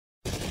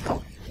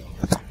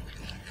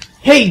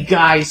Hey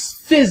guys,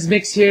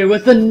 Fizzmix here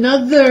with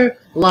another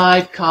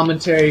live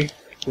commentary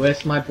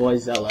with my boy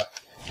Zella.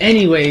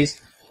 Anyways,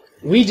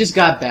 we just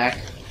got back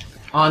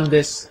on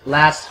this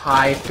last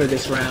high for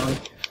this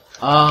round.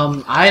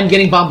 I am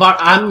getting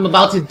bombarded. I'm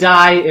about to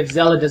die if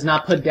Zella does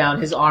not put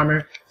down his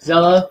armor.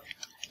 Zella,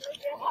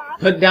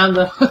 put down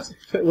the...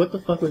 what the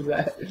fuck was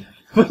that?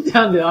 Put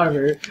down the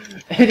armor.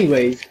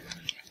 Anyways,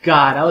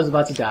 God, I was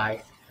about to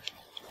die.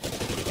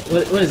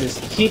 What is this?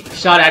 Keep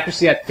shot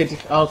accuracy at 50.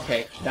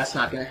 Okay, that's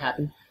not gonna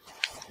happen.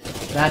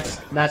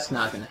 That's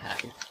not gonna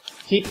happen.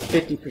 Keep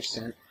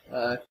 50%.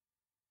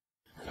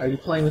 Are you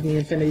playing with me,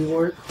 Infinity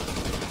Ward?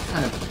 What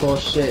kind of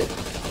bullshit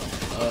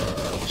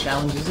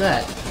challenge is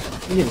that?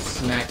 I'm getting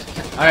smacked.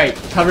 Alright,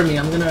 cover me.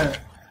 I'm gonna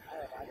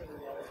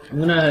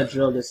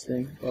drill this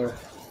thing. Or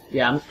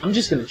yeah, I'm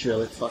just gonna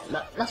drill it. Fuck.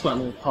 That's what I'm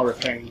gonna call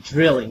repairing.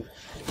 Drilling.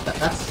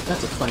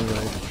 That's a funny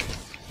word.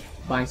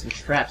 Buying some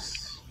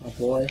traps, my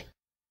boy.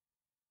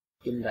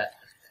 Give him that.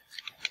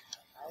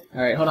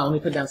 Alright, hold on, let me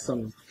put down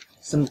some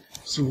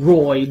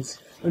roids.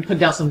 Let me put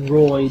down some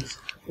roids.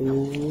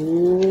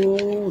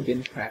 Ooh,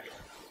 getting cracked.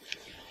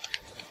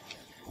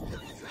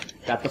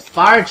 Got the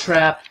fire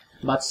trap.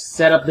 About to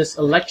set up this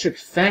electric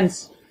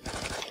fence.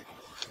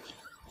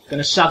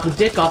 Gonna shock the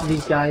dick off of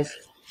these guys.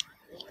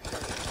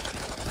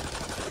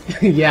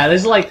 Yeah,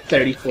 there's like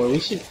 34. We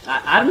should...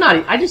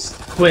 I just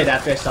quit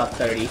after I saw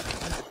 30.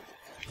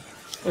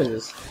 What is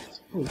this?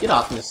 Ooh, get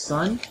off me,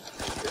 son.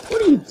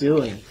 What are you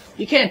doing?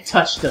 You can't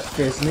touch the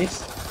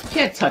Fizzmix. You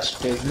can't touch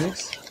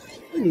Fizzmix.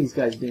 What are these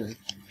guys doing?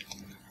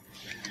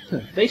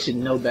 They should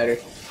know better.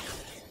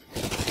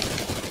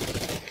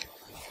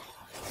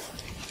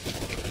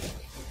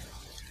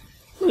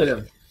 Look at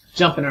him.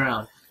 Jumping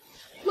around.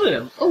 Look at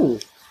him. Oh,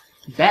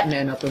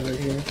 Batman up over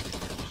here.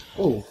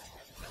 Oh.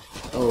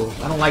 Oh,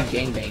 I don't like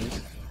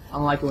gangbangs. I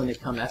don't like it when they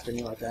come after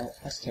me like that.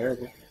 That's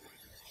terrible.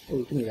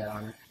 Oh, give me that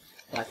armor.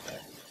 Like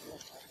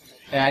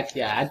that.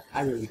 Yeah,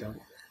 I really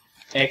don't.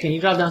 Hey, can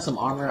you drop down some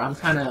armor? I'm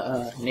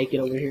kinda naked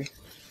over here.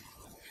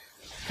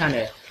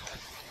 Kinda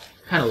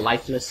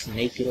lifeless,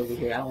 naked over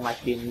here. I don't like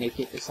being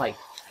naked. It's like,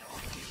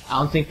 I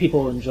don't think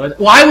people will enjoy that.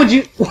 Why would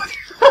you? What?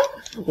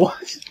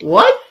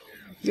 What?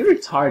 You're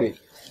retarded.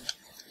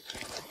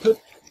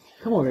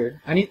 Come over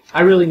here.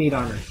 I really need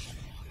armor.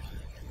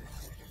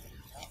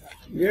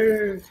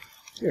 You're a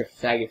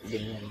faggot for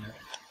getting that enough.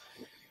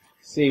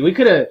 See, we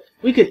could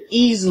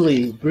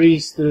easily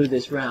breeze through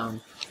this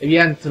round if you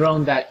hadn't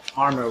thrown that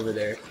armor over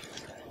there.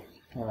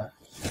 I'm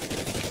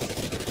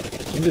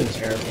doing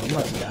terrible. I'm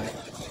about to die.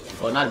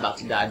 Well, not about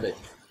to die, but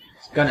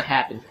it's gonna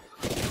happen.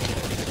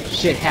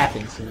 Shit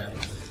happens, you know.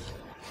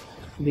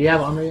 Do you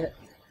have armor yet?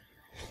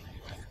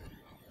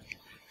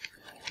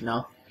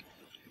 No?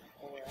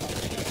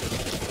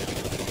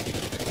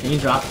 Can you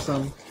drop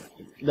some?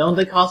 Don't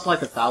they cost like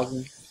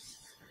 1,000?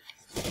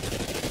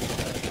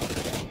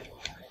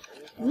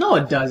 No,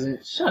 it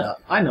doesn't. Shut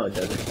up. I know it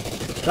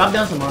doesn't. Drop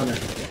down some armor.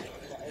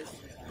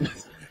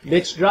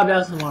 Bitch, drop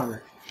down some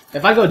armor.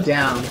 If I go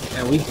down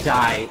and we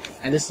die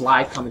and this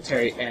live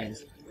commentary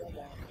ends,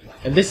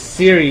 if this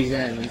series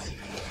ends,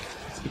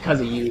 it's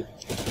because of you.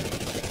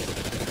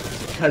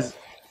 It's because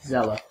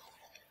Zella.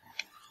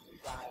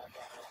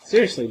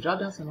 Seriously,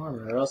 drop down some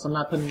armor or else I'm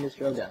not putting this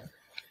drill down.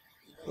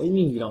 What do you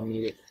mean you don't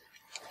need it?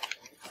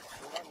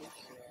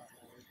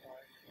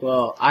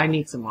 Well, I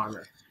need some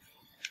armor.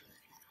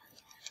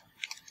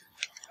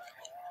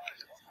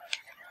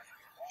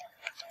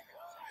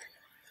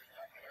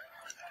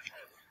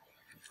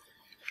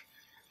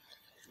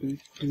 I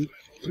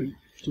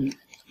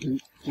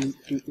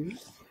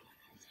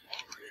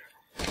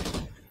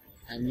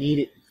need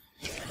it.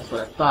 That's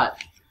what I thought.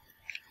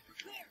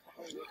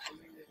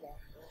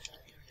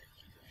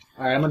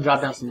 Alright, I'm gonna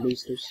drop down some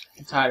boosters.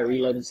 I'm tired of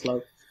reloading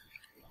slow.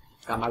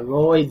 Got my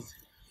roids.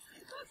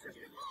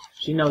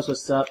 She knows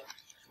what's up.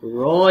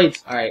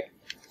 Roids! Alright.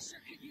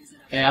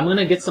 Yeah, I'm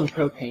gonna get some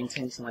propane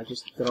tanks and like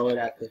just throw it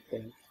at the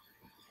thing.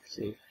 Let's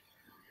see.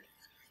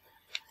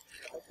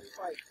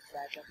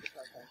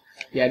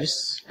 Yeah,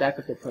 just stack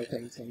up the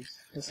propane tanks.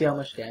 Let's see how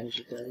much damage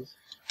it does.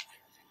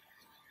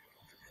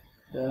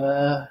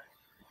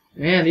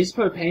 Man, these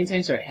propane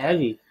tanks are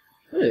heavy.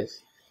 Look at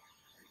this.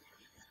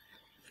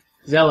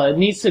 Zella, it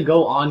needs to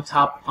go on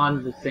top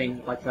on the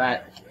thing like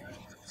that.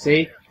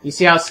 See? You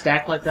see how it's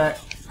stacked like that?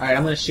 Alright,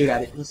 I'm gonna shoot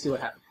at it. Let's see what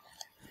happens.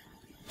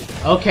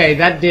 Okay,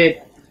 that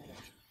did...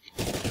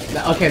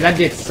 Okay, that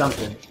did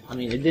something. I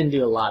mean, it didn't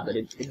do a lot, but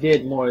it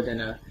did more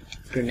than a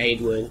grenade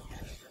would.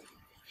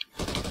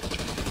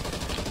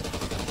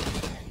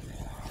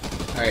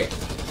 Alright.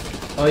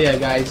 Oh yeah,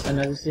 guys,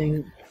 another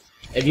thing.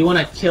 If you want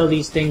to kill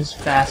these things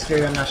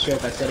faster, I'm not sure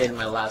if I said it in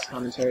my last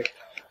commentary,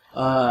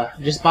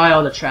 just buy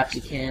all the traps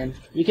you can.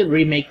 You can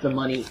remake the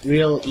money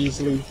real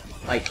easily.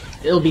 Like,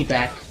 it'll be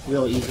back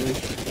real easily.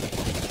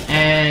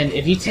 And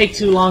if you take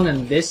too long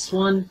on this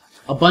one,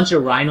 a bunch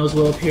of rhinos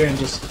will appear and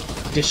just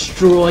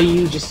destroy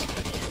you.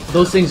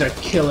 Those things are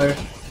killer.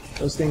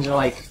 Those things are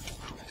like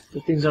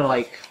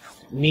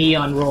me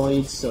on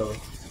roids, so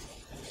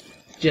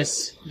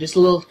just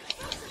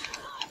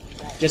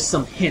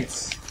some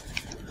hints.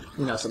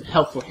 you know, some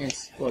helpful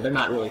hints. Well, they're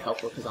not really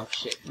helpful because I'm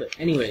shit. But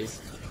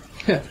anyways,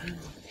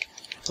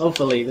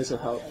 hopefully this will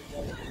help.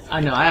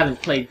 I know I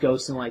haven't played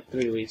Ghost in like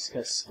 3 weeks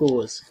because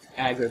school is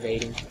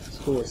aggravating.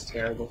 School is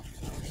terrible.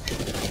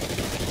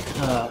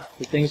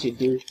 The things you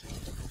do.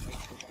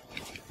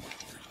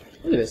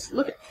 Look at this.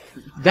 Look at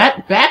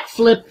that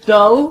backflip,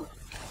 though.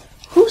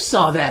 Who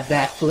saw that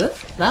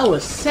backflip? That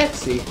was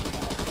sexy.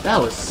 That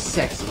was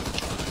sexy.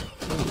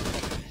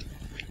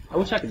 I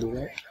wish I could do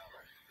that.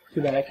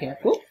 Too bad I can't.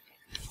 Whoop.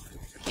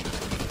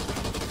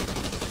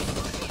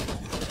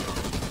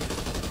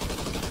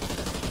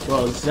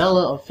 Well,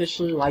 Zella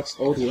officially likes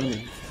old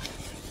women.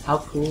 How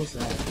cool is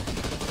that?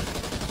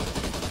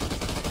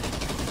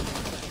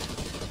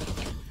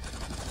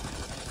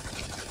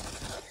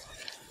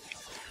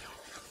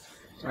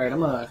 Alright, I'm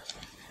gonna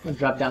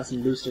drop down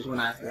some boosters when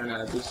I run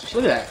out of boosters.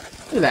 Look at that.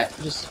 Look at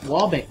that. Just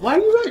wallbang. Why are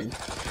you running?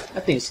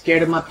 That thing's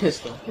scared of my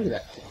pistol. Look at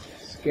that.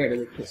 Scared of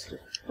the pistol.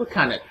 What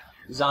kind of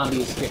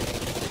zombie is scared?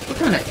 What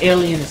kind of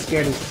alien is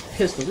scared of his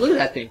pistol? Look at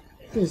that thing.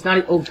 It's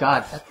not. Oh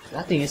god,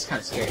 that thing is kind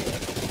of scary.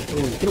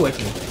 Oh, get away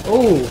from me.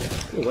 Oh,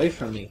 get away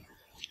from me.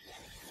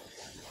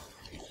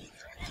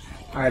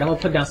 Alright, I'm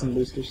gonna put down some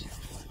boosters.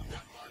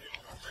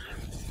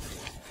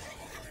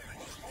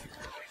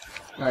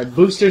 Alright,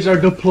 boosters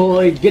are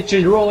deployed. Get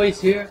your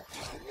droids here.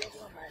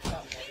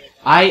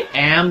 I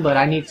am, but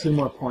I need 2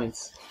 more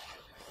points.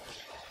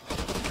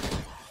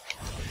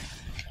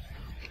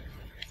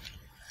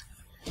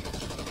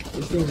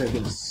 These things are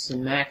getting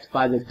smacked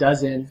by the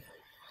dozen.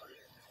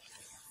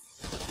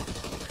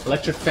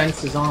 Electric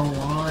fence is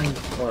online.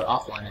 Or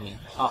offline, I mean.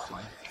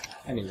 Offline.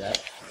 I knew that.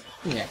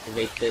 Let me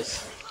activate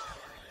this.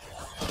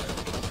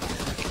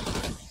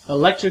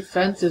 Electric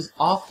fence is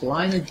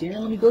offline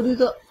again. Let me go to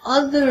the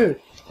other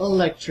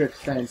electric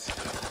fence.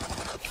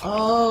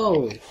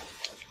 Oh.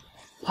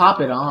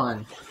 Pop it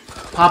on.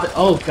 Pop it.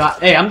 Oh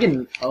god. Hey, I'm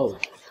getting. Oh.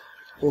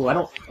 Oh, I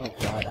don't. Oh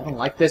god. I don't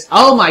like this.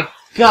 Oh my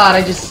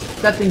god.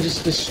 That thing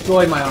just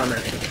destroyed my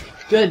armor.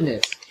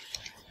 Goodness.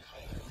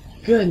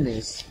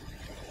 Goodness.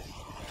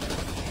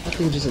 That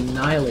thing just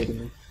annihilated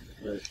me.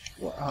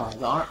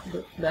 Oh,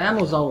 the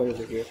ammo's all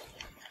over here.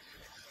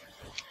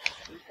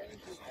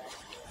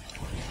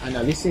 I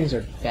know, these things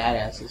are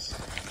badasses.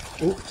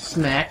 Oop,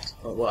 smacked.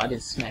 Oh, well, I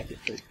didn't smack it,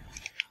 but...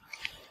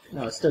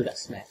 No, it still got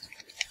smacked.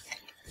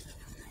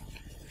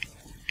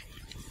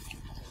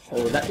 Oh,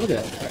 look at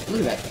that.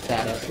 Look at that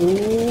badass.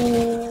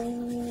 Ooh!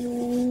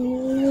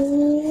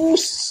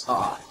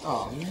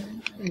 Oh,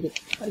 man. I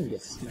didn't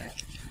get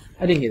smacked.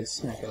 I didn't get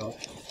smacked at all.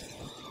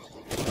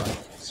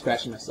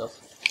 Scratching myself.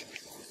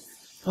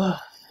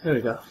 Ah, there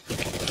we go.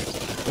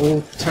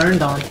 Oh,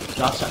 turned on.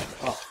 Drop shot.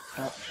 Oh,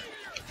 crap.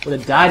 Would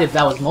have died if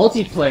that was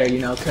multiplayer, you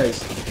know,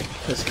 because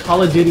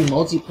Call of Duty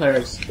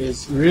multiplayer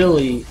is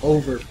really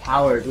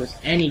overpowered with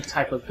any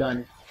type of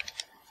gun.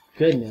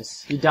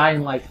 Goodness, you die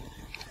in like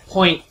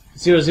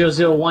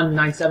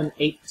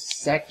 0.0001978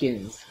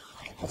 seconds.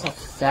 That's how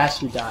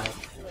fast you die.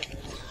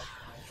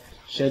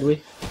 Should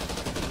we?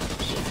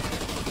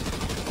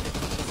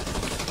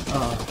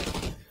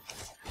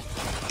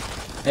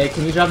 Hey,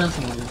 can you drop down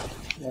some money?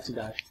 Let you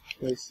die,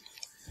 please.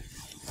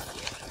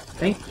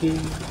 Thank you.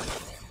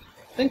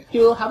 Thank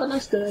you. Have a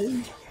nice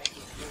day.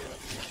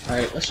 All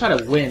right, let's try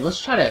to win. Let's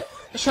try to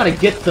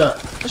get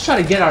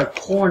our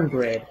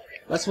cornbread.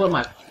 That's what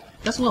my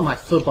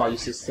football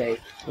used to say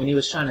when he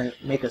was trying to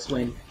make us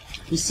win.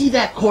 You see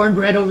that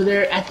cornbread over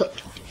there at the?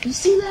 You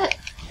see that?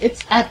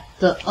 It's at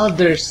the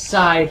other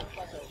side.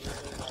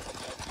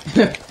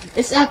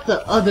 It's at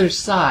the other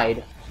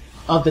side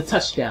of the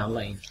touchdown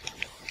lane.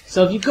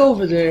 So if you go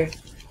over there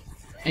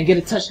and get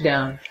a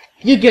touchdown,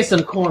 you get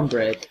some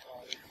cornbread.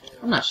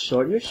 I'm not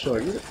short. You're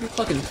short. You're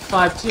fucking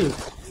 5'2".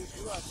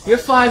 You're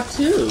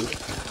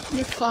 5'2".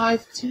 You're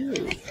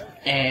 5'2".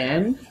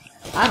 And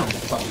I don't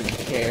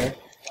fucking care.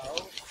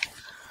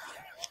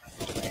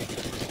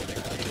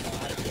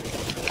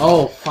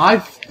 Oh,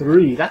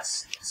 5'3".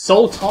 That's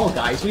so tall,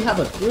 guys. We have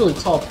a really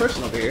tall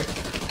person over here.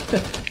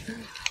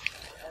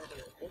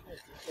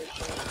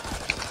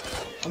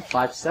 I'm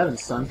 5'7",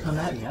 son. Come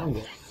at me. I don't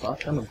give a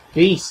fuck. I'm a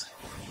beast.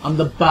 I'm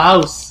the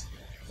boss.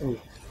 Ooh.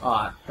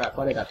 Aw, crap.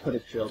 Why did I put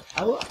it drilled?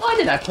 Why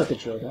did I put the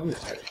drill down? I'm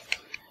retarded.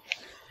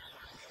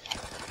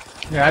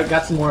 Here, I've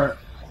got some more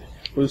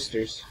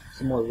boosters.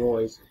 Some more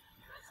Roys.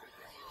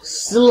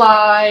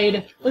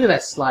 Slide! Look at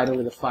that slide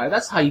over the fire.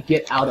 That's how you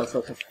get out of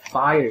the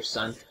fire,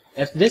 son.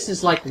 If this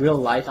is like real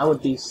life, I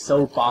would be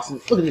so bossy.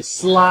 Look at this.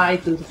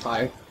 Slide through the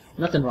fire.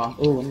 Nothing wrong.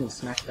 Oh, I'm getting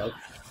smacked though.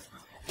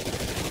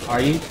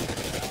 Are you?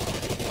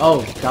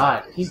 Oh,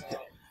 God. He's...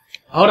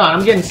 Hold on,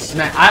 I'm getting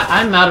smacked.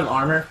 I'm out of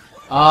armor.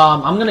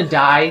 I'm gonna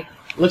die.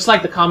 Looks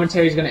like the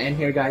commentary is gonna end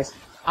here, guys.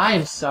 I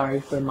am sorry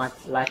for my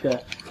lack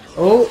of...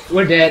 Oh,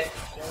 we're dead.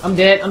 I'm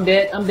dead, I'm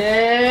dead, I'm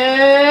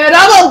dead!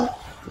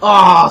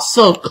 Oh,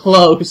 so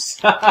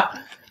close.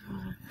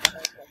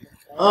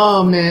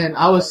 Oh, man,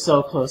 I was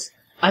so close.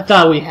 I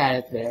thought we had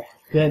it there.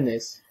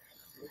 Goodness.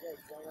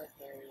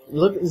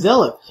 Look,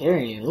 Zella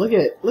carrying. Look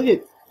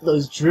at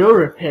those drill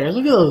repairs.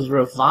 Look at those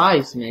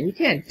revives, man. You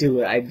can't do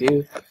what I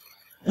do.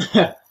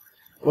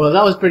 Well,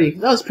 that was pretty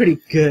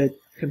good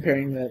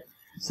comparing that.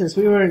 Since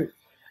we weren't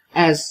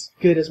as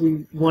good as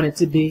we wanted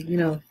to be, you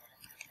know,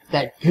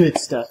 that good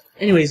stuff.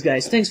 Anyways,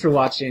 guys, thanks for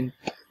watching.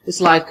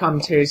 This live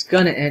commentary is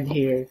gonna end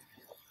here.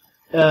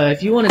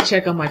 If you want to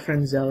check out my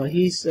friend Zella,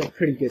 he's a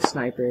pretty good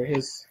sniper.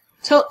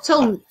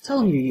 Tell him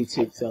your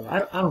YouTube,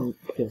 Zella. I don't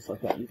give a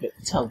fuck about you, but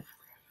tell him.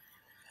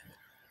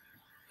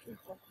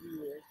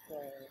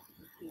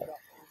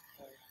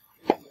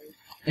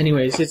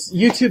 Anyways, it's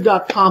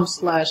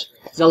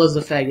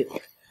youtube.com/Zella'sTheFaggot.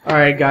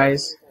 Alright,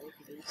 guys.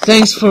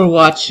 Thanks for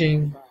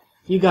watching.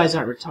 You guys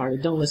aren't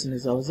retarded. Don't listen to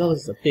Zella.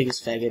 Zella's the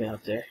biggest faggot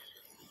out there.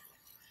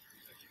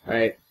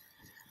 Alright.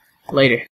 Later.